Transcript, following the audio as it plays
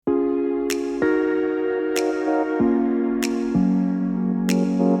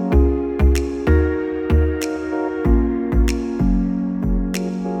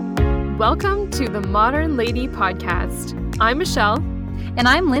to the Modern Lady Podcast. I'm Michelle. And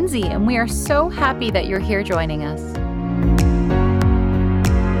I'm Lindsay, and we are so happy that you're here joining us.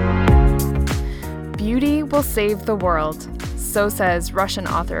 Beauty will save the world, so says Russian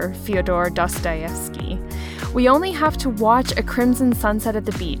author Fyodor Dostoevsky. We only have to watch a crimson sunset at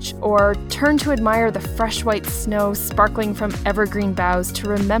the beach or turn to admire the fresh white snow sparkling from evergreen boughs to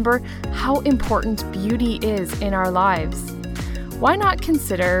remember how important beauty is in our lives. Why not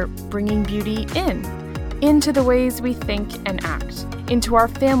consider bringing beauty into the ways we think and act, into our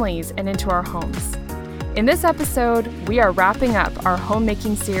families and into our homes? In this episode, we are wrapping up our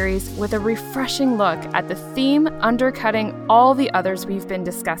Homemaking Series with a refreshing look at the theme undercutting all the others we've been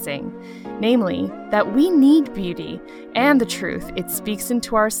discussing, namely that we need beauty and the truth it speaks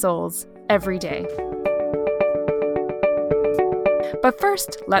into our souls every day. But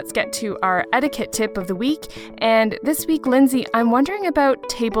first, let's get to our etiquette tip of the week. And this week, Lindsay, I'm wondering about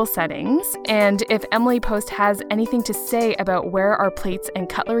table settings and if Emily Post has anything to say about where our plates and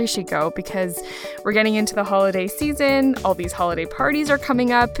cutlery should go, because we're getting into the holiday season. All these holiday parties are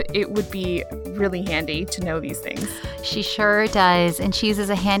coming up. It would be really handy to know these things. She sure does. And she uses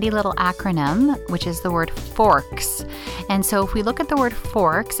a handy little acronym, which is the word forks. And so if we look at the word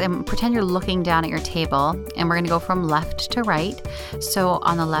forks and pretend you're looking down at your table, and we're going to go from left to right. So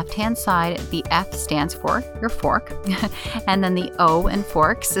on the left-hand side, the F stands for your fork. And then the O in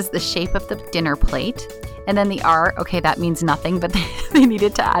forks is the shape of the dinner plate. And then the R, okay, that means nothing, but they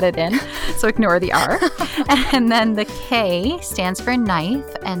needed to add it in, so ignore the R. And then the K stands for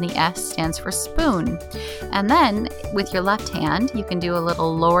knife, and the S stands for spoon. And then with your left hand, you can do a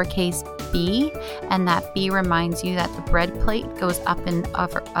little lowercase b, and that B reminds you that the bread plate goes up and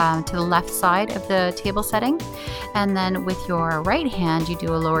over, to the left side of the table setting. And then with your right hand, you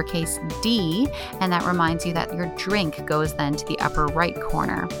do a lowercase d, and that reminds you that your drink goes then to the upper right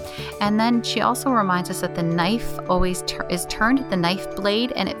corner. And then she also reminds us that the knife always is turned at the knife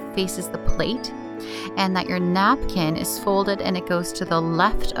blade and it faces the plate, and that your napkin is folded and it goes to the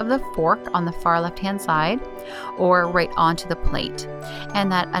left of the fork on the far left-hand side or right onto the plate,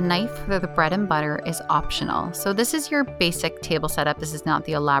 and that a knife for the bread and butter is optional. So this is your basic table setup. This is not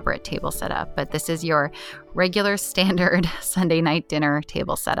the elaborate table setup, but this is your regular standard Sunday night dinner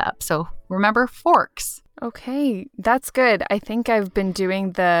table setup. So remember, forks. Okay, that's good. I think I've been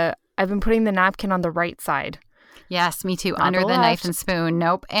putting the napkin on the right side. Yes, me too. Not under the left. knife and spoon.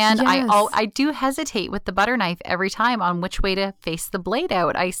 Nope. And Yes. I do hesitate with the butter knife every time on which way to face the blade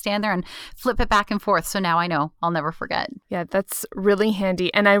out. I stand there and flip it back and forth. So now I know. I'll never forget. Yeah, that's really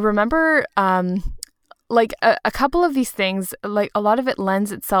handy. And I remember a couple of these things, like a lot of it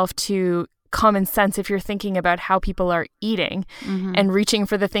lends itself to common sense if you're thinking about how people are eating and reaching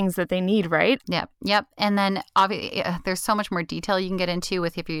for the things that they need, right? Yep. And then obviously there's so much more detail you can get into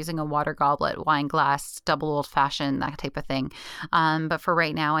with if you're using a water goblet, wine glass, double old fashioned, that type of thing. But for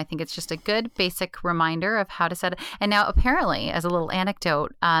right now, I think it's just a good basic reminder of how to set it. And now apparently, as a little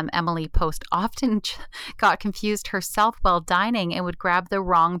anecdote, Emily Post often got confused herself while dining and would grab the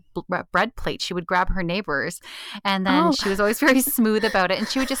wrong bread plate. She would grab her neighbor's, and then she was always very smooth about it. And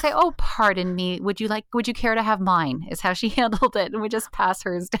she would just say, "Oh, pardon me, would you care to have mine?" is how she handled it, and would just pass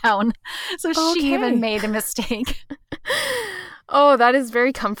hers down. So she even made a mistake. Oh, that is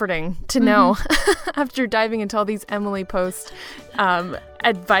very comforting to know after diving into all these Emily Post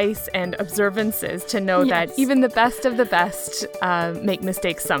advice and observances, to know that even the best of the best make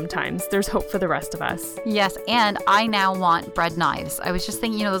mistakes sometimes. There's hope for the rest of us. Yes, and I now want bread knives. I was just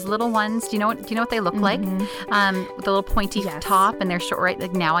thinking, those little ones, do you know what they look like? With the little pointy top, and they're short, right?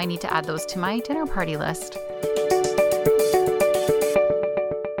 Like, now I need to add those to my dinner party list.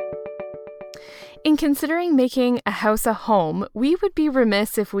 In considering making a house a home, we would be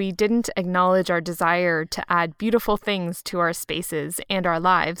remiss if we didn't acknowledge our desire to add beautiful things to our spaces and our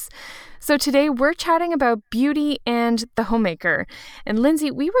lives. So today we're chatting about beauty and the homemaker. And Lindsay,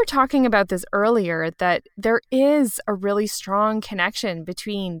 we were talking about this earlier, that there is a really strong connection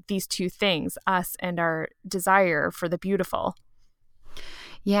between these two things, us and our desire for the beautiful.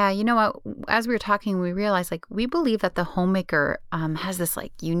 Yeah, you know what? As we were talking, we realized we believe that the homemaker has this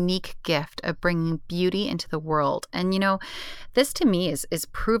unique gift of bringing beauty into the world. And this to me is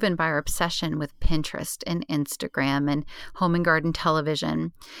proven by our obsession with Pinterest and Instagram and home and garden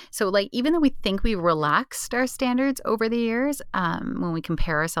television. So even though we think we've relaxed our standards over the years, when we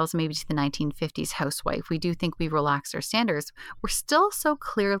compare ourselves maybe to the 1950s housewife, we do think we've relaxed our standards. We're still so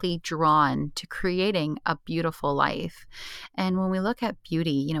clearly drawn to creating a beautiful life. And when we look at beauty,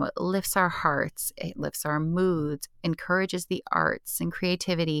 beauty. You know, it lifts our hearts, it lifts our moods, encourages the arts and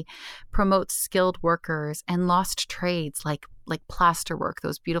creativity, promotes skilled workers and lost trades like plasterwork,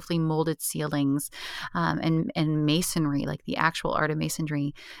 those beautifully molded ceilings, and masonry, like the actual art of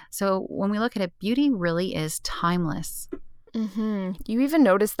masonry. So when we look at it, beauty really is timeless. Mm-hmm. You even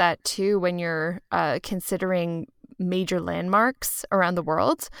notice that too when you're considering major landmarks around the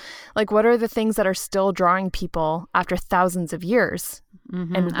world. Like, what are the things that are still drawing people after thousands of years?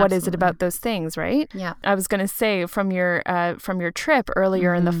 Mm-hmm, and what is it about those things, right? Yeah. I was going to say from your trip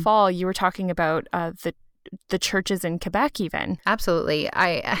earlier in the fall, you were talking about the churches in Quebec even. Absolutely.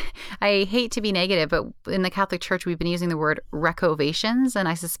 I hate to be negative, but in the Catholic Church, we've been using the word recovations, and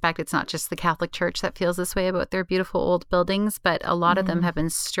I suspect it's not just the Catholic Church that feels this way about their beautiful old buildings, but a lot of them have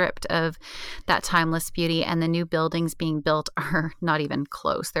been stripped of that timeless beauty, and the new buildings being built are not even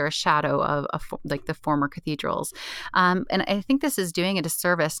close. They're a shadow of like the former cathedrals. And I think this is doing a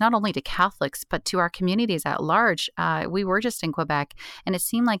disservice not only to Catholics, but to our communities at large. We were just in Quebec, and it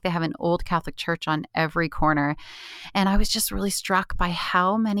seemed like they have an old Catholic church on every corner. And I was just really struck by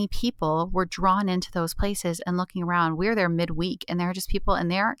how many people were drawn into those places and looking around. We're there midweek, and there are just people, and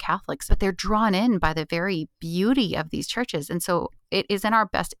they aren't Catholics, but they're drawn in by the very beauty of these churches. And so it is in our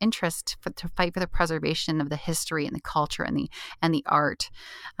best interest to fight for the preservation of the history and the culture and the art.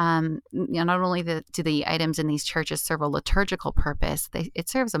 Not only do the items in these churches serve a liturgical purpose, it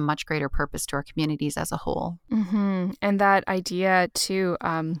serves a much greater purpose to our communities as a whole. Mm-hmm. And that idea too,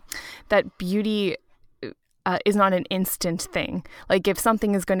 that beauty is not an instant thing. Like, if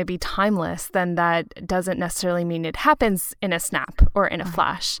something is going to be timeless, then that doesn't necessarily mean it happens in a snap or in a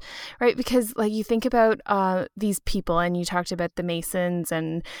flash, right? Because like you think about these people, and you talked about the Masons,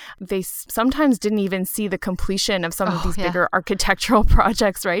 and they sometimes didn't even see the completion of some of these bigger architectural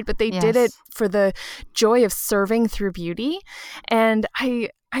projects, right? But they did it for the joy of serving through beauty. And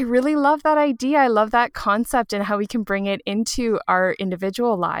I really love that idea. I love that concept and how we can bring it into our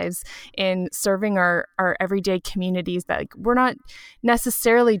individual lives in serving our everyday communities. That we're not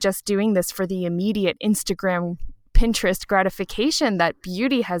necessarily just doing this for the immediate Instagram, Pinterest gratification, that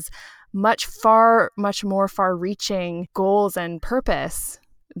beauty has much more far-reaching goals and purpose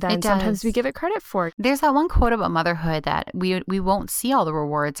than sometimes we give it credit for. There's that one quote about motherhood that we won't see all the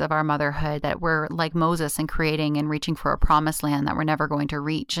rewards of our motherhood, that we're like Moses in creating and reaching for a promised land that we're never going to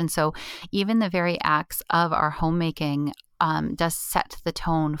reach. And so even the very acts of our homemaking does set the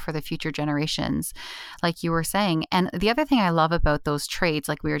tone for the future generations, like you were saying. And the other thing I love about those trades,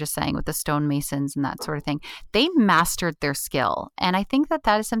 like we were just saying with the stonemasons and that sort of thing, they mastered their skill. And I think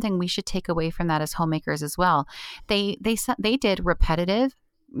that is something we should take away from that as homemakers as well. They did repetitive,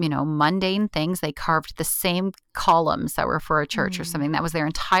 mundane things. They carved the same columns that were for a church or something. That was their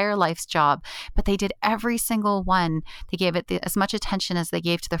entire life's job. But they did every single one. They gave it as much attention as they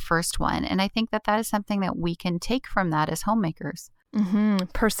gave to the first one. And I think that is something that we can take from that as homemakers. Mm-hmm.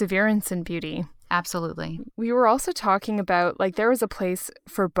 Perseverance and beauty. Absolutely. We were also talking about, like, there was a place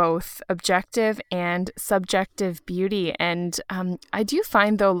for both objective and subjective beauty. And I do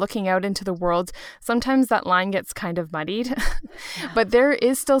find, though, looking out into the world, sometimes that line gets kind of muddied. But there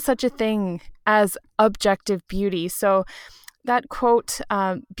is still such a thing as objective beauty. So that quote,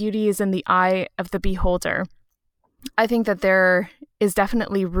 beauty is in the eye of the beholder. I think that there is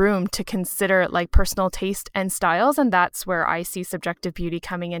definitely room to consider like personal taste and styles, and that's where I see subjective beauty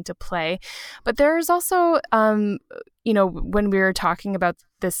coming into play. But there's also, when we were talking about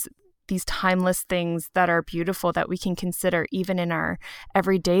these timeless things that are beautiful that we can consider even in our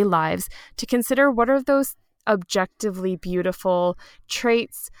everyday lives, to consider what are those objectively beautiful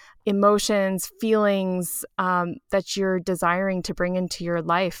traits, emotions, feelings that you're desiring to bring into your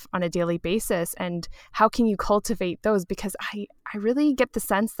life on a daily basis, and how can you cultivate those? Because I really get the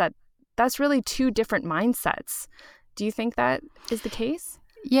sense that that's really two different mindsets. Do you think that is the case?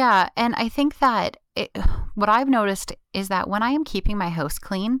 Yeah, and I think that what I've noticed is that when I am keeping my house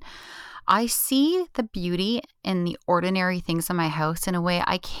clean, I see the beauty in the ordinary things in my house in a way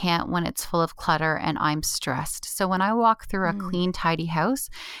I can't when it's full of clutter and I'm stressed. So when I walk through a clean, tidy house,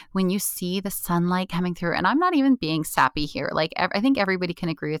 when you see the sunlight coming through, and I'm not even being sappy here, like I think everybody can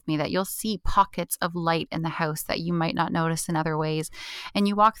agree with me that you'll see pockets of light in the house that you might not notice in other ways. And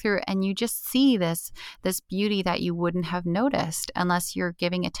you walk through and you just see this beauty that you wouldn't have noticed unless you're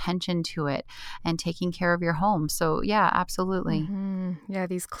giving attention to it and taking care of your home. So yeah, absolutely. Mm-hmm. Yeah,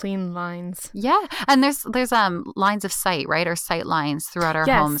 these clean lines. Yeah. And there's lines of sight, right? Or sight lines throughout our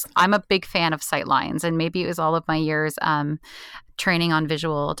homes. I'm a big fan of sight lines, and maybe it was all of my years training on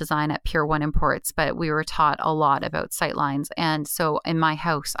visual design at Pier 1 Imports, but we were taught a lot about sight lines. And so in my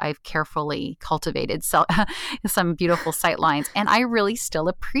house, I've carefully cultivated some beautiful sight lines. And I really still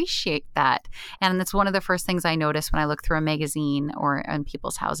appreciate that. And that's one of the first things I notice when I look through a magazine or in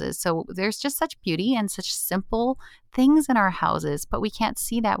people's houses. So there's just such beauty and such simple things in our houses, but we can't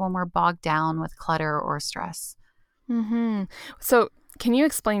see that when we're bogged down with clutter or stress. Mm-hmm. So can you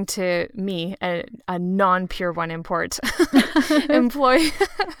explain to me, a non-Pier 1 Import employee,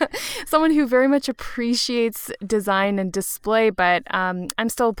 someone who very much appreciates design and display, but I'm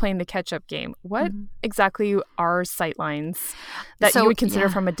still playing the catch-up game. What exactly are sightlines that you would consider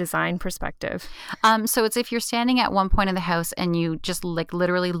from a design perspective? So it's if you're standing at one point in the house and you just like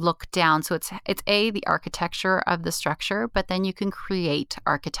literally look down. So it's the architecture of the structure, but then you can create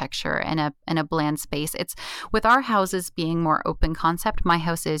architecture in a bland space. It's with our houses being more open concept. My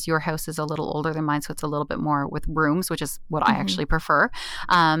house is, your house is a little older than mine, so it's a little bit more with rooms, which is what I actually prefer.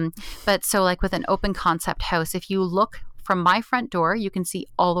 But so like with an open concept house, if you look from my front door, you can see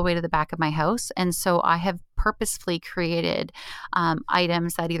all the way to the back of my house. And so I have purposefully created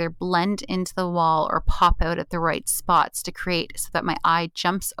items that either blend into the wall or pop out at the right spots to create so that my eye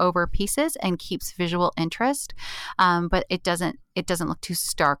jumps over pieces and keeps visual interest, but it doesn't look too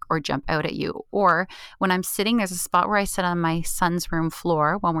stark or jump out at you. Or when I'm sitting, there's a spot where I sit on my son's room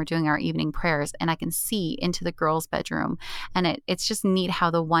floor when we're doing our evening prayers, and I can see into the girls' bedroom. And it's just neat how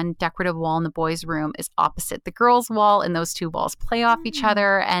the one decorative wall in the boys' room is opposite the girls' wall, and those two walls play off each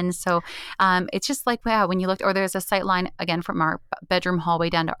other. And so it's just like, wow, when you look, or there's a sight line again from our bedroom hallway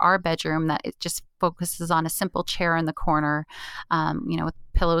down to our bedroom that it just focuses on a simple chair in the corner, with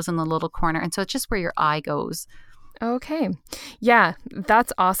pillows in the little corner. And so it's just where your eye goes. Okay. Yeah,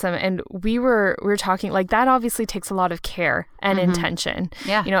 that's awesome. And we were talking like that obviously takes a lot of care and intention.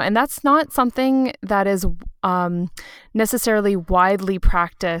 Yeah. And that's not something that is necessarily widely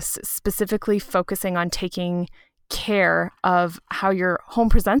practiced, specifically focusing on taking care of how your home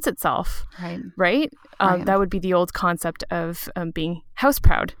presents itself. Right. Right? That would be the old concept of being house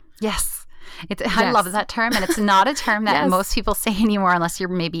proud. Yes. I love that term, and it's not a term that most people say anymore unless you're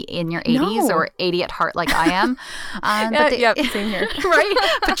maybe in your 80s or 80 at heart like I am. Same here.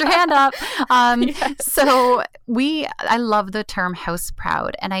 Right? Put your hand up. So I love the term house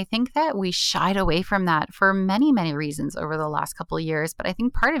proud, and I think that we shied away from that for many, many reasons over the last couple of years, but I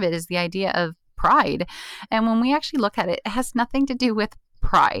think part of it is the idea of pride. And when we actually look at it, it has nothing to do with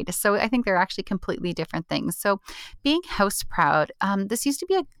pride. So I think they're actually completely different things. So being house proud, this used to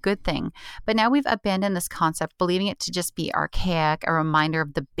be a good thing, but now we've abandoned this concept, believing it to just be archaic, a reminder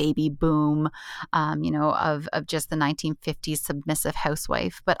of the baby boom, of just the 1950s submissive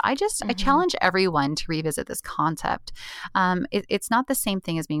housewife. But I challenge everyone to revisit this concept. It's not the same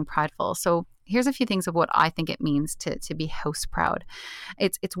thing as being prideful. So here's a few things of what I think it means to be house proud.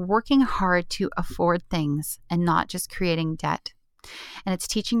 It's working hard to afford things and not just creating debt. And it's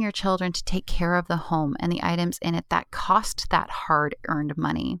teaching your children to take care of the home and the items in it that cost that hard-earned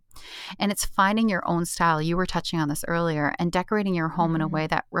money. And it's finding your own style. You were touching on this earlier, and decorating your home in a way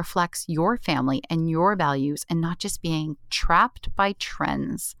that reflects your family and your values, and not just being trapped by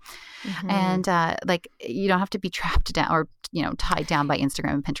trends. And you don't have to be trapped down or tied down by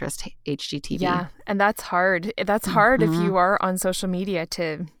Instagram and Pinterest HGTV. Yeah, and that's hard. That's hard if you are on social media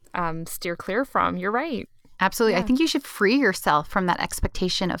to steer clear from. You're right. Absolutely. Yeah. I think you should free yourself from that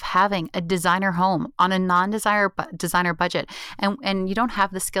expectation of having a designer home on a non-designer budget. And you don't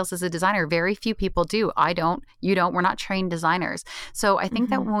have the skills as a designer. Very few people do. I don't. You don't. We're not trained designers. So I think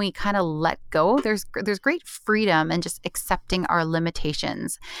that when we kind of let go, there's great freedom in just accepting our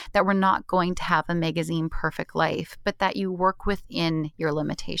limitations, that we're not going to have a magazine perfect life, but that you work within your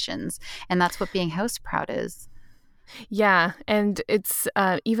limitations. And that's what being house proud is. Yeah. And it's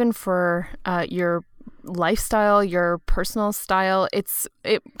even for your lifestyle, your personal style,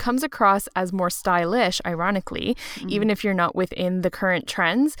 it comes across as more stylish, ironically, even if you're not within the current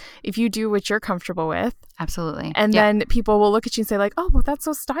trends, if you do what you're comfortable with. Absolutely. And then people will look at you and say like, oh, well, that's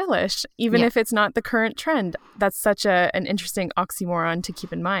so stylish, even if it's not the current trend. That's such an interesting oxymoron to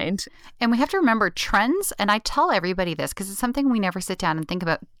keep in mind. And we have to remember trends, and I tell everybody this because it's something we never sit down and think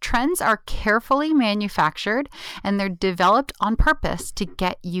about. Trends are carefully manufactured, and they're developed on purpose to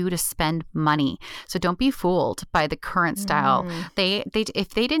get you to spend money. So don't be fooled by the current style. If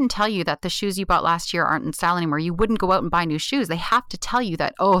they didn't tell you that the shoes you bought last year aren't in style anymore, you wouldn't go out and buy new shoes. They have to tell you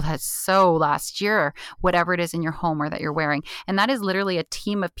that, oh, that's so last year, whatever it is in your home or that you're wearing. And that is literally a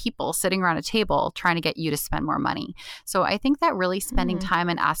team of people sitting around a table trying to get you to spend more money. So I think that really spending time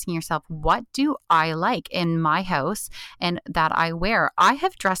and asking yourself, what do I like in my house and that I wear? I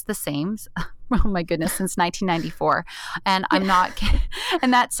have dressed the same oh my goodness, since 1994. And I'm not,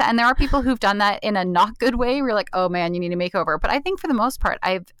 and there are people who've done that in a not good way. We're like, oh man, you need a makeover. But I think for the most part,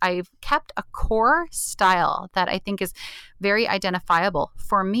 I've kept a core style that I think is very identifiable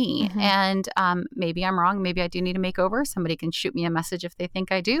for me. And maybe I'm wrong. Maybe I do need a makeover. Somebody can shoot me a message if they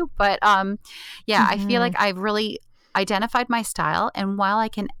think I do. But I feel like I've really identified my style. And while I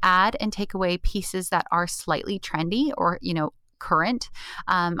can add and take away pieces that are slightly trendy or, current,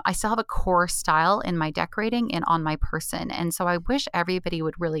 I still have a core style in my decorating and on my person. And so I wish everybody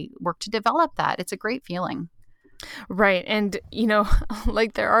would really work to develop that. It's a great feeling. Right. And,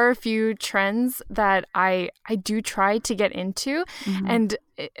 like there are a few trends that I do try to get into. And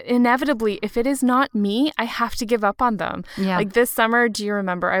inevitably, if it is not me, I have to give up on them. Yeah. Like this summer, do you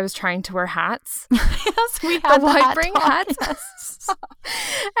remember I was trying to wear hats? Yes, we had the white bring hats. Yes.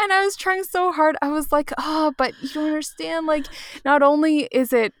 And I was trying so hard. I was like, oh, but you don't understand. Like, not only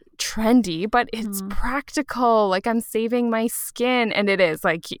is it trendy, but it's practical. Like I'm saving my skin. And it is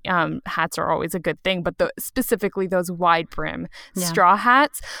like hats are always a good thing, but specifically those wide brim straw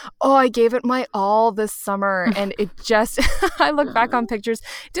hats. Oh, I gave it my all this summer. And it just, I look back on pictures,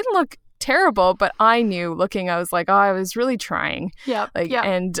 it didn't look terrible, but I knew looking, I was like, oh, I was really trying.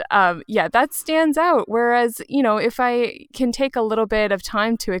 And that stands out. Whereas, if I can take a little bit of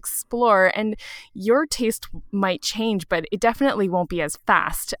time to explore, and your taste might change, but it definitely won't be as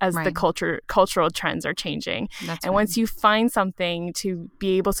fast as the cultural trends are changing. Once you find something to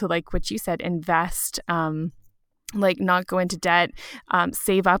be able to, like what you said, invest, like not go into debt,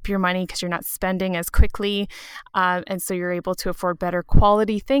 save up your money because you're not spending as quickly. And so you're able to afford better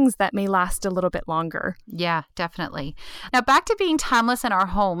quality things that may last a little bit longer. Yeah, definitely. Now back to being timeless in our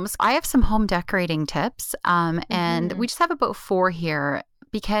homes. I have some home decorating tips and we just have about 4 here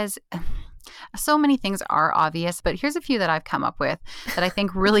because so many things are obvious, but here's a few that I've come up with that I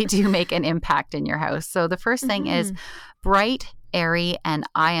think really do make an impact in your house. So the first thing is bright, airy, and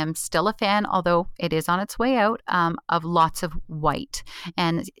I am still a fan, although it is on its way out, of lots of white.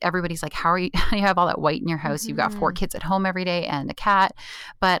 And everybody's like, how do you have all that white in your house? You've got 4 kids at home every day and a cat.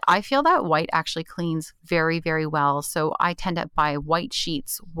 But I feel that white actually cleans very, very well. So I tend to buy white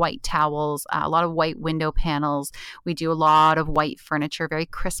sheets, white towels, a lot of white window panels. We do a lot of white furniture, very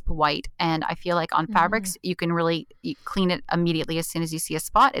crisp white. And I feel like on fabrics, you can really clean it immediately as soon as you see a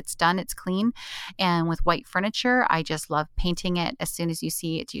spot. It's done, it's clean. And with white furniture, I just love painting it. As soon as you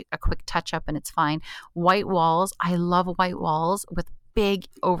see it, a quick touch up and it's fine. White walls. I love white walls with big,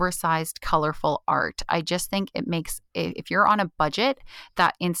 oversized, colorful art. I just think it makes, if you're on a budget,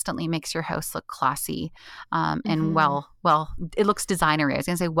 that instantly makes your house look classy and well, it looks designery. I was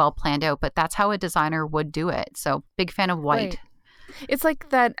going to say well planned out, but that's how a designer would do it. So big fan of white. Right. It's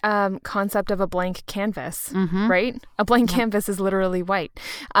like that concept of a blank canvas, right? A blank canvas is literally white.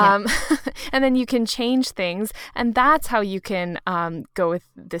 And then you can change things. And that's how you can go with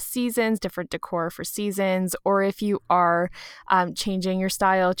the seasons, different decor for seasons. Or if you are changing your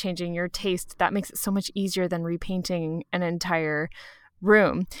style, changing your taste, that makes it so much easier than repainting an entire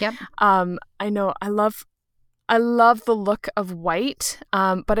room. Yep. I know I love the look of white,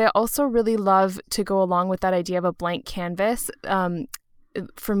 but I also really love to go along with that idea of a blank canvas.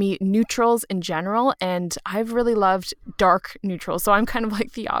 For me, neutrals in general, and I've really loved dark neutrals. So I'm kind of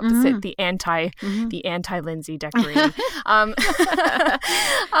like the opposite, the anti Lindsay decorating.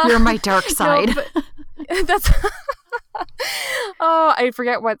 You're my dark side. No, that's. Oh, I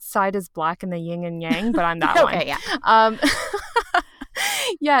forget what side is black in the yin and yang, but I'm that one. Okay, yeah.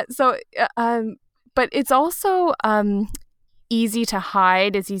 Yeah. So. But it's also easy to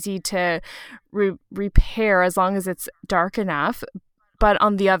hide. It's easy to repair as long as it's dark enough. But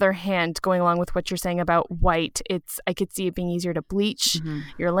on the other hand, going along with what you're saying about white, I could see it being easier to bleach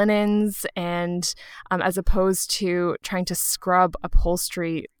your linens, and as opposed to trying to scrub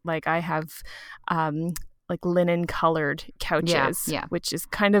upholstery, like I have like linen colored couches, which is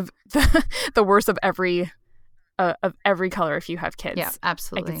kind of the worst of every color if you have kids. Yeah,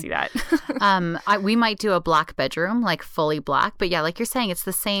 absolutely. I can see that. We might do a black bedroom, like fully black. But yeah, like you're saying, it's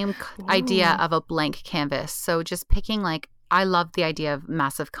the same idea of a blank canvas. So just picking I love the idea of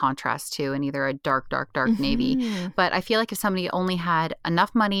massive contrast too, and either a dark navy. But I feel like if somebody only had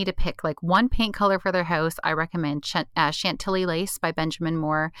enough money to pick like one paint color for their house, I recommend Chantilly Lace by Benjamin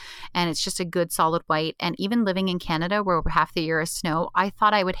Moore. And it's just a good solid white. And even living in Canada where half the year is snow, I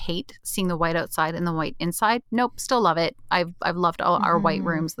thought I would hate seeing the white outside and the white inside. Nope, still love it. I've loved all our white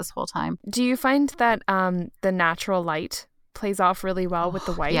rooms this whole time. Do you find that the natural light plays off really well with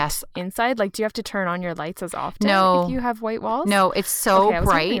the white inside? Like, do you have to turn on your lights as often if you have white walls? No, it's so Okay, I was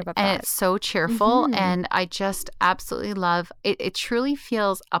wondering bright about and that. it's so cheerful. And I just absolutely love it. It truly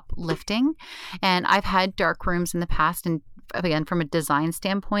feels uplifting. And I've had dark rooms in the past, and again, from a design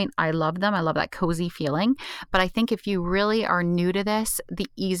standpoint, I love them. I love that cozy feeling. But I think if you really are new to this, the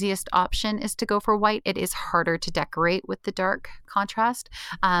easiest option is to go for white. It is harder to decorate with the dark contrast.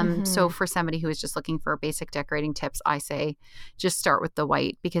 So for somebody who is just looking for basic decorating tips, I say just start with the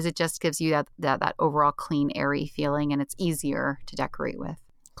white, because it just gives you that overall clean, airy feeling, and it's easier to decorate with.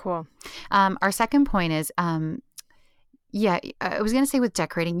 Cool. Our second point is, I was going to say with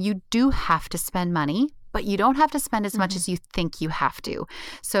decorating, you do have to spend money, but you don't have to spend as much as you think you have to.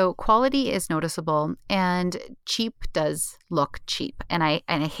 So quality is noticeable, and cheap does look cheap. And I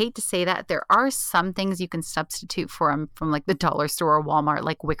hate to say that. There are some things you can substitute for them from like the dollar store or Walmart,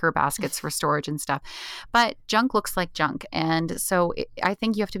 like wicker baskets for storage and stuff. But junk looks like junk. And so I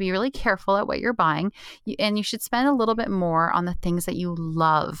think you have to be really careful at what you're buying, and you should spend a little bit more on the things that you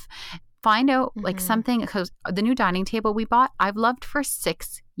love. Find out like something, because the new dining table we bought, I've loved for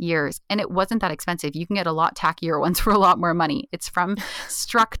 6 years, and it wasn't that expensive. You can get a lot tackier ones for a lot more money. It's from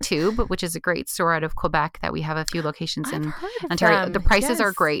Struck Tube, which is a great store out of Quebec that we have a few locations in Ontario. The prices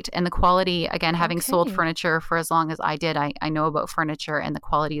are great, and the quality, again, having sold furniture for as long as I did, I know about furniture, and the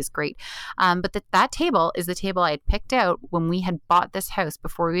quality is great. But that table is the table I had picked out when we had bought this house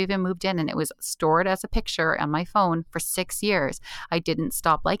before we even moved in, and it was stored as a picture on my phone for 6 years. I didn't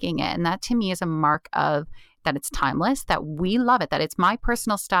stop liking it, and that to me is a mark of that it's timeless, that we love it, that it's my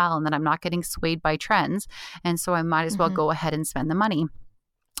personal style, and that I'm not getting swayed by trends. And so I might as well go ahead and spend the money.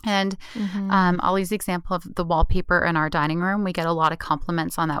 And I'll use the example of the wallpaper in our dining room. We get a lot of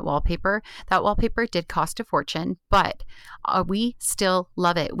compliments on that wallpaper. That wallpaper did cost a fortune, but we still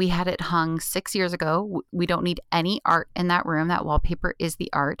love it. We had it hung 6 years ago. We don't need any art in that room. That wallpaper is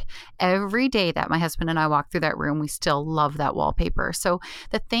the art. Every day that my husband and I walk through that room, we still love that wallpaper. So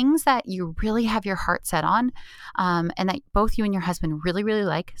the things that you really have your heart set on, and that both you and your husband really, really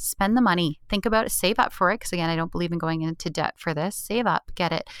like, spend the money. Think about it. Save up for it. Because again, I don't believe in going into debt for this. Save up,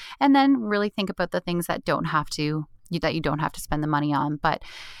 get it. And then really think about the things that you don't have to spend the money on. But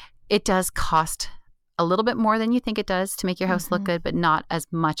it does cost a little bit more than you think it does to make your house look good, but not as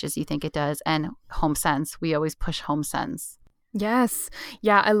much as you think it does. And HomeSense, we always push HomeSense. Yes.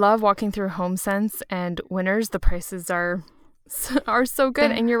 Yeah, I love walking through HomeSense, and Winners, the prices are so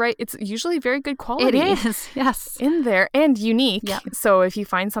good. And you're right, it's usually very good quality. It is, yes. In there, and unique. Yep. So if you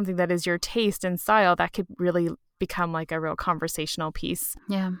find something that is your taste and style, that could really become like a real conversational piece.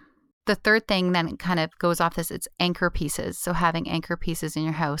 Yeah. The third thing then kind of goes off this, it's anchor pieces. So having anchor pieces in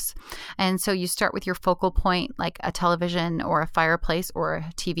your house. And so you start with your focal point, like a television or a fireplace or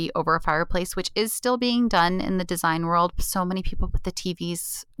a TV over a fireplace, which is still being done in the design world. So many people put the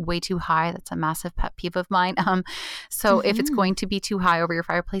TVs way too high. That's a massive pet peeve of mine. So if it's going to be too high over your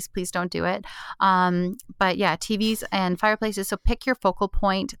fireplace, please don't do it. But yeah, TVs and fireplaces. So pick your focal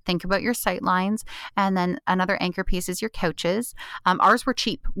point, think about your sight lines. And then another anchor piece is your couches. Ours were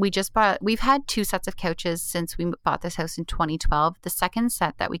cheap. We've had 2 sets of couches since we bought this house in 2012. The second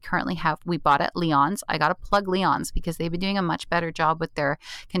set that we currently have, we bought at Leon's. I got to plug Leon's because they've been doing a much better job with their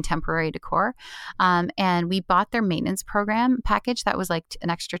contemporary decor. And we bought their maintenance program package that was like an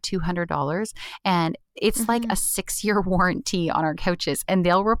extra $200. And it's like a 6-year warranty on our couches, and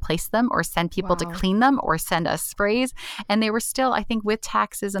they'll replace them or send people to clean them or send us sprays. And they were still, I think with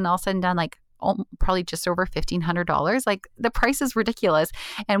taxes and all said and done, like probably just over $1,500. Like the price is ridiculous.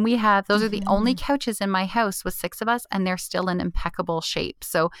 And we have, those are the only couches in my house with 6 of us, and they're still in impeccable shape.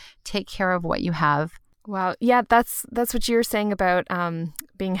 So take care of what you have. Wow. Yeah, that's what you were saying about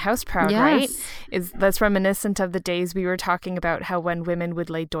being house proud, right? That's reminiscent of the days we were talking about how when women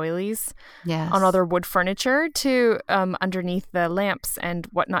would lay doilies on other wood furniture to underneath the lamps and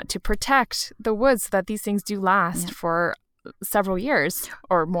whatnot to protect the wood so that these things do last for several years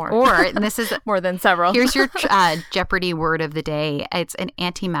or more. And this is more than several. Here's your Jeopardy word of the day. It's an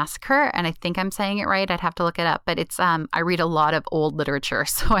anti-massacre, and I think I'm saying it right. I'd have to look it up, but it's I read a lot of old literature,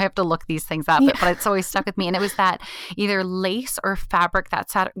 so I have to look these things up. But it's always stuck with me. And it was that either lace or fabric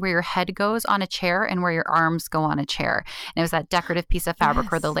that's where your head goes on a chair and where your arms go on a chair. And it was that decorative piece of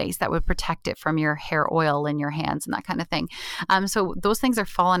fabric or the lace that would protect it from your hair oil in your hands and that kind of thing. So those things are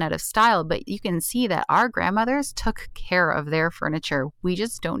fallen out of style, but you can see that our grandmothers took care of their furniture. We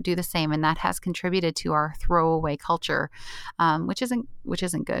just don't do the same, and that has contributed to our throwaway culture, which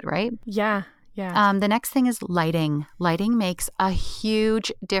isn't good, right? Yeah. Yeah. The next thing is lighting. Lighting makes a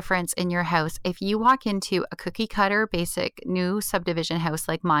huge difference in your house. If you walk into a cookie cutter, basic new subdivision house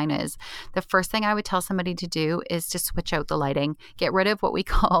like mine is, the first thing I would tell somebody to do is to switch out the lighting. Get rid of what we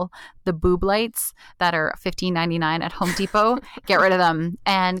call the boob lights that are $15.99 at Home Depot. Get rid of them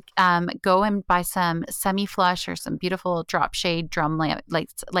and go and buy some semi-flush or some beautiful drop shade drum lamp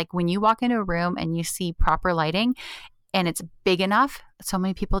lights. Like when you walk into a room and you see proper lighting, and it's big enough. So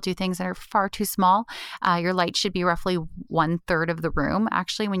many people do things that are far too small. Your light should be roughly 1/3 of the room,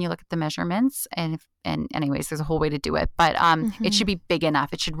 actually, when you look at the measurements. And anyways, there's a whole way to do it. But it should be big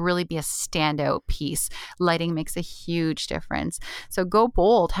enough. It should really be a standout piece. Lighting makes a huge difference. So go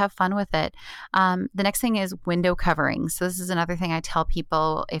bold. Have fun with it. The next thing is window coverings. So this is another thing I tell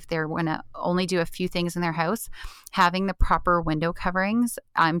people if they're going to only do a few things in their house, having the proper window coverings.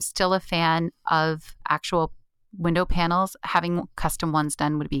 I'm still a fan of actual window panels. Having custom ones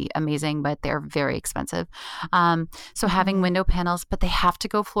done would be amazing, but they're very expensive. So having window panels, but they have to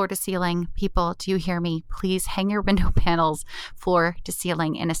go floor to ceiling. People, do you hear me? Please hang your window panels floor to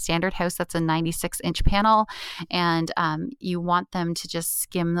ceiling. In a standard house, that's a 96-inch panel, and you want them to just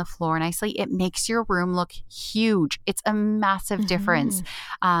skim the floor nicely. It makes your room look huge. It's a massive difference.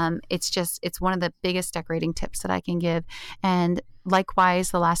 It's one of the biggest decorating tips that I can give. And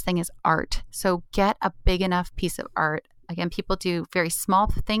likewise, the last thing is art. So get a big enough piece of art. Again, people do very small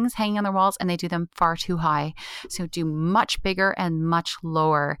things hanging on their walls and they do them far too high. So do much bigger and much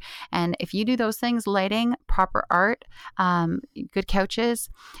lower. And if you do those things, lighting, proper art, good couches.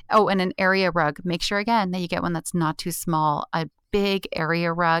 Oh, and an area rug. Make sure again that you get one that's not too small. A big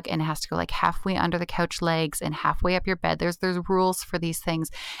area rug, and it has to go like halfway under the couch legs and halfway up your bed. There's rules for these things.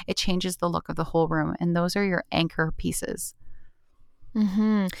 It changes the look of the whole room. And those are your anchor pieces.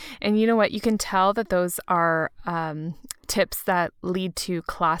 And you know what? You can tell that those are tips that lead to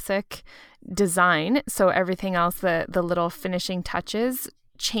classic design. So everything else, the little finishing touches,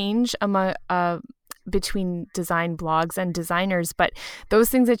 change between design blogs and designers. But those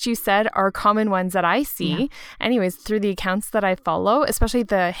things that you said are common ones that I see anyways through the accounts that I follow, especially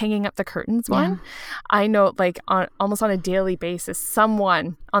the hanging up the curtains one. I know like almost on a daily basis,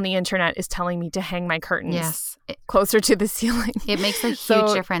 someone on the internet is telling me to hang my curtains closer to the ceiling. It makes a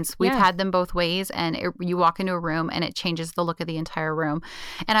huge difference. We've had them both ways, and you walk into a room and it changes the look of the entire room.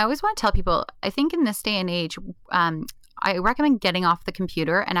 And I always want to tell people, I think in this day and age, I recommend getting off the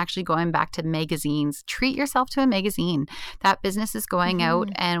computer and actually going back to magazines. Treat yourself to a magazine. That business is going out,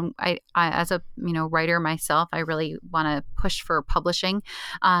 and I as a writer myself, I really want to push for publishing.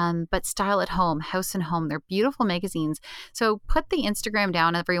 But Style at Home, House and Home, they're beautiful magazines. So put the Instagram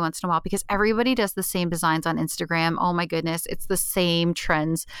down every once in a while, because everybody does the same designs on Instagram. Oh my goodness, it's the same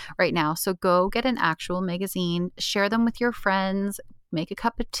trends right now. So go get an actual magazine, share them with your friends, make a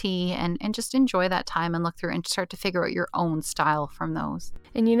cup of tea, and just enjoy that time and look through and start to figure out your own style from those.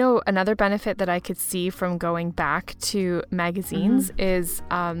 And another benefit that I could see from going back to magazines is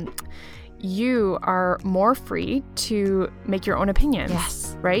you are more free to make your own opinions.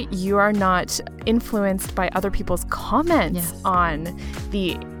 Yes. Right? You are not influenced by other people's comments on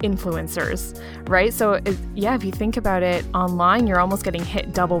the influencers, right? So if you think about it, online, you're almost getting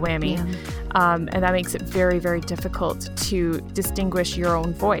hit double whammy. And that makes it very, very difficult to distinguish your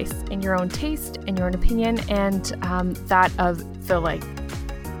own voice and your own taste and your own opinion and that of the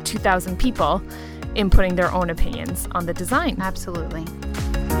 2,000 people inputting their own opinions on the design. Absolutely.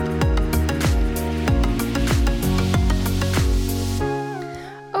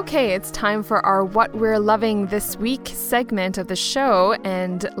 Okay, it's time for our What We're Loving This Week segment of the show.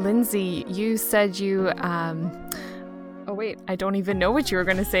 And Lindsay, you said you... Oh, wait, I don't even know what you were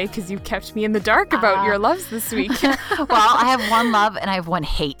going to say because you kept me in the dark about your loves this week. Well, I have one love and I have one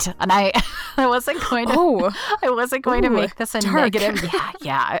hate. And I wasn't going to make this a negative.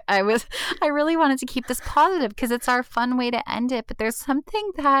 I really wanted to keep this positive because it's our fun way to end it. But there's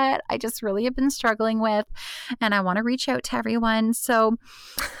something that I just really have been struggling with, and I want to reach out to everyone. So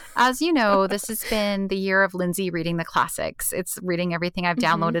as you know, this has been the year of Lindsay reading the classics. It's reading everything I've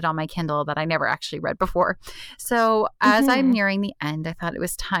downloaded on my Kindle that I never actually read before. So as I'm nearing the end, I thought it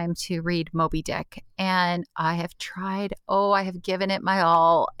was time to read Moby Dick. And I have tried, I have given it my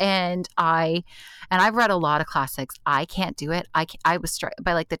all. And I've read a lot of classics. I can't do it. I was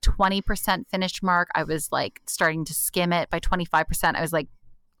by the 20% finished mark. I was starting to skim it. By 25%, I was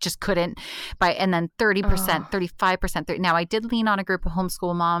just couldn't and then 30%, 35%. Now I did lean on a group of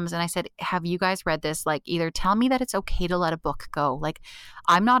homeschool moms and I said, have you guys read this? Like either tell me that it's okay to let a book go. Like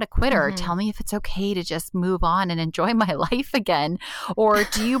I'm not a quitter. Tell me if it's okay to just move on and enjoy my life again. Or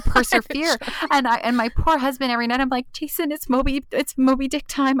do you persevere? And my poor husband every night, I'm like, Jason, it's Moby Dick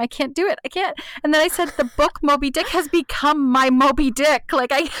time. I can't do it. I can't. And then I said, the book Moby Dick has become my Moby Dick.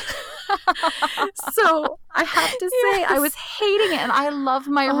 Like so I have to say I was hating it and I love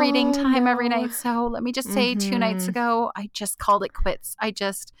my reading time every night. So let me just say 2 nights ago, I just called it quits.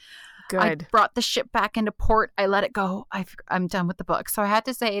 I brought the ship back into port. I let it go. I'm done with the book. So I had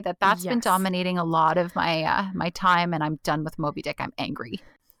to say that's been dominating a lot of my time and I'm done with Moby Dick. I'm angry.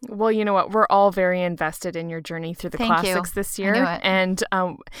 Well, you know what? We're all very invested in your journey through the classics this year. And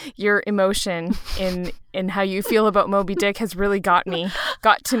your emotion in how you feel about Moby Dick has really got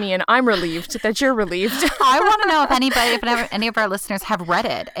to me. And I'm relieved that you're relieved. I want to know if any of our listeners have read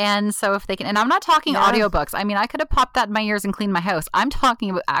it. And so if they can, and I'm not talking audiobooks. I mean, I could have popped that in my ears and cleaned my house. I'm talking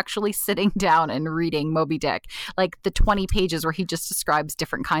about actually sitting down and reading Moby Dick, like the 20 pages where he just describes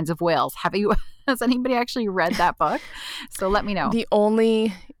different kinds of whales. Has anybody actually read that book? So let me know. The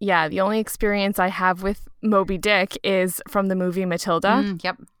only experience I have with Moby Dick is from the movie Matilda.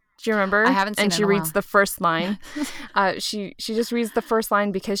 Yep. Do you remember? I haven't seen it. And she reads the first line. She just reads the first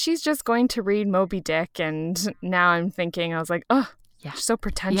line because she's just going to read Moby Dick. And now I'm thinking, I was like, oh, yeah, so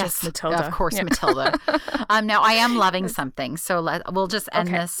pretentious, Matilda. Of course, Matilda. Now I am loving something, so we'll just end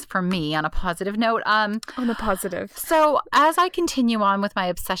this for me on a positive note. On a positive. So as I continue on with my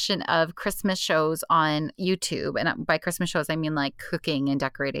obsession of Christmas shows on YouTube, and by Christmas shows I mean like cooking and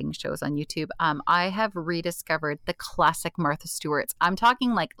decorating shows on YouTube, I have rediscovered the classic Martha Stewart's. I'm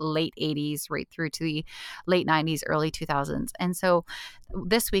talking like late 80s right through to the late 90s, early 2000s, and so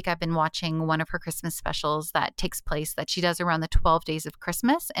this week I've been watching one of her Christmas specials that takes place that she does around the 12 days of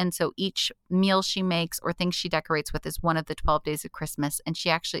Christmas. And so each meal she makes or things she decorates with is one of the 12 days of Christmas. And she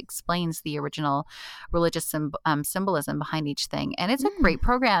actually explains the original religious symbolism behind each thing. And it's a great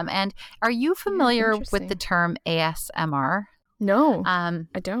program. And are you familiar with the term ASMR? No,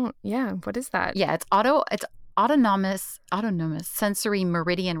 I don't. Yeah. What is that? Yeah, it's autonomous sensory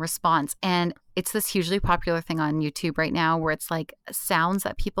meridian response, and it's this hugely popular thing on YouTube right now where it's like sounds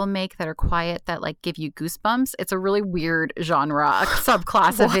that people make that are quiet that like give you goosebumps. It's a really weird genre, a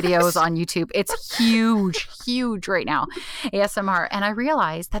subclass of videos on YouTube. It's huge right now, ASMR. And I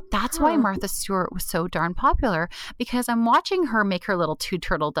realized that that's why Martha Stewart was so darn popular, because I'm watching her make her little 2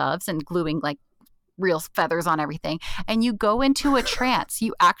 turtle doves and gluing like real feathers on everything, and you go into a trance.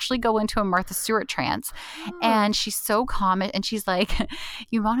 You actually go into a Martha Stewart trance, and she's so calm, and she's like,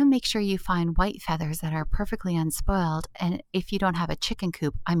 you want to make sure you find white feathers that are perfectly unspoiled, and if you don't have a chicken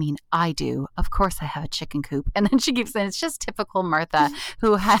coop, I mean, I do, of course I have a chicken coop. And then she keeps saying, it's just typical Martha,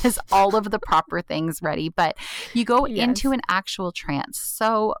 who has all of the proper things ready, but you go into an actual trance.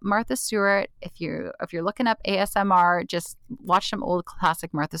 So Martha Stewart, if you're looking up ASMR, just watch some old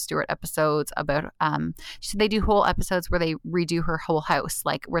classic Martha Stewart episodes about they do whole episodes where they redo her whole house,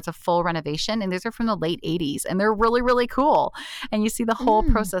 like where it's a full renovation, and those are from the late 80s, and they're really, really cool. And you see the whole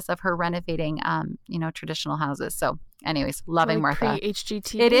process of her renovating traditional houses. So anyways, loving like Martha.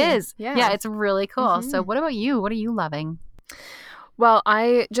 Pre-HGTV. It is. Yeah, it's really cool. So what about you? What are you loving? Well,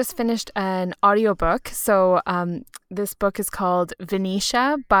 I just finished an audiobook. So this book is called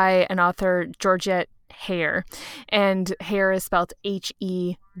Venetia by an author, Georgette Heyer, and Heyer is spelled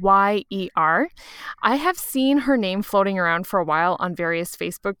Heyer. I have seen her name floating around for a while on various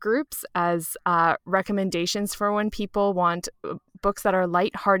Facebook groups as recommendations for when people want books that are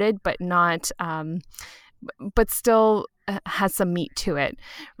lighthearted but not but still has some meat to it,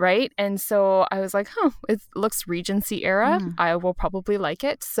 right? And so I was like, it looks Regency era. I will probably like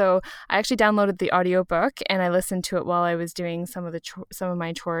it. So I actually downloaded the audiobook and I listened to it while I was doing some of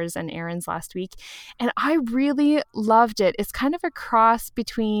my chores and errands last week. And I really loved it. It's kind of a cross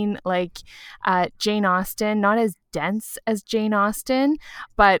between like Jane Austen, not as dense as Jane Austen,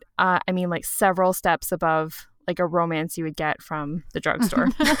 but I mean like several steps above like a romance you would get from the drugstore.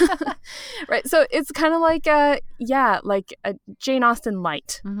 Right. So it's kind of like a Jane Austen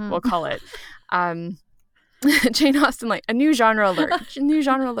light, we'll call it. Jane Austen light, a new genre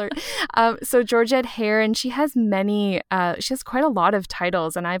alert. So Georgette Heyer, and she has quite a lot of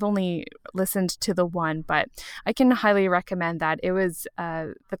titles, and I've only listened to the one, but I can highly recommend that. It was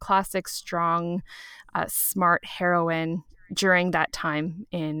the classic strong, smart heroine during that time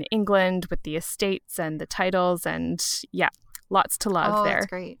in England with the estates and the titles, and lots to love there. That's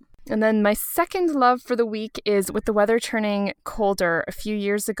great. And then my second love for the week is with the weather turning colder. A few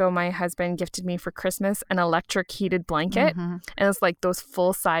years ago, my husband gifted me for Christmas an electric heated blanket. And it's like those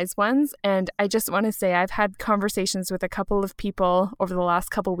full-size ones. And I just want to say I've had conversations with a couple of people over the last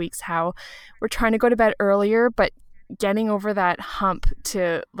couple of weeks how we're trying to go to bed earlier, but getting over that hump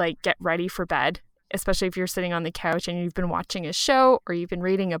to like get ready for bed, especially if you're sitting on the couch and you've been watching a show or you've been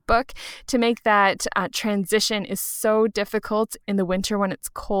reading a book, to make that transition is so difficult in the winter when it's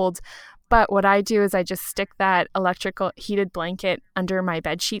cold. But what I do is I just stick that electrical heated blanket under my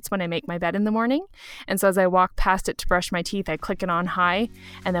bed sheets when I make my bed in the morning. And so as I walk past it to brush my teeth, I click it on high.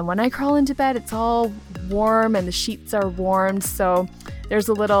 And then when I crawl into bed, it's all warm and the sheets are warmed. So there's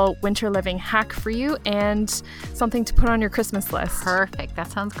a little winter living hack for you and something to put on your Christmas list. Perfect. That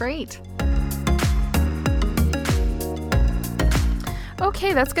sounds great.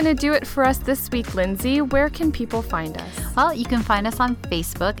 Okay, that's going to do it for us this week, Lindsay. Where can people find us? Well, you can find us on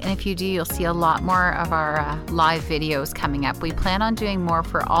Facebook, and if you do, you'll see a lot more of our live videos coming up. We plan on doing more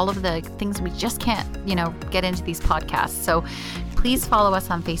for all of the things we just can't, get into these podcasts. So please follow us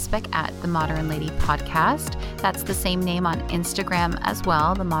on Facebook at The Modern Lady Podcast. That's the same name on Instagram as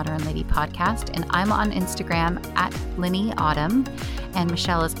well, The Modern Lady Podcast. And I'm on Instagram at Linny Autumn, and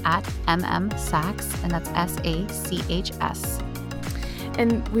Michelle is at MMSachs, and that's SACHS.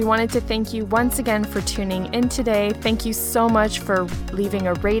 And we wanted to thank you once again for tuning in today. Thank you so much for leaving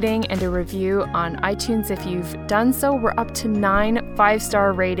a rating and a review on iTunes. If you've done so, we're up to 9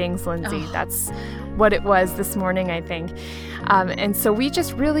 5-star ratings, Lindsay. That's what it was this morning, I think. And so we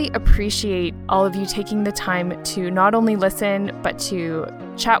just really appreciate all of you taking the time to not only listen, but to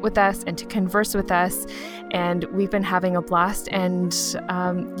chat with us and to converse with us. And we've been having a blast. And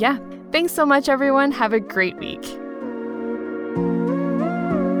thanks so much, everyone. Have a great week.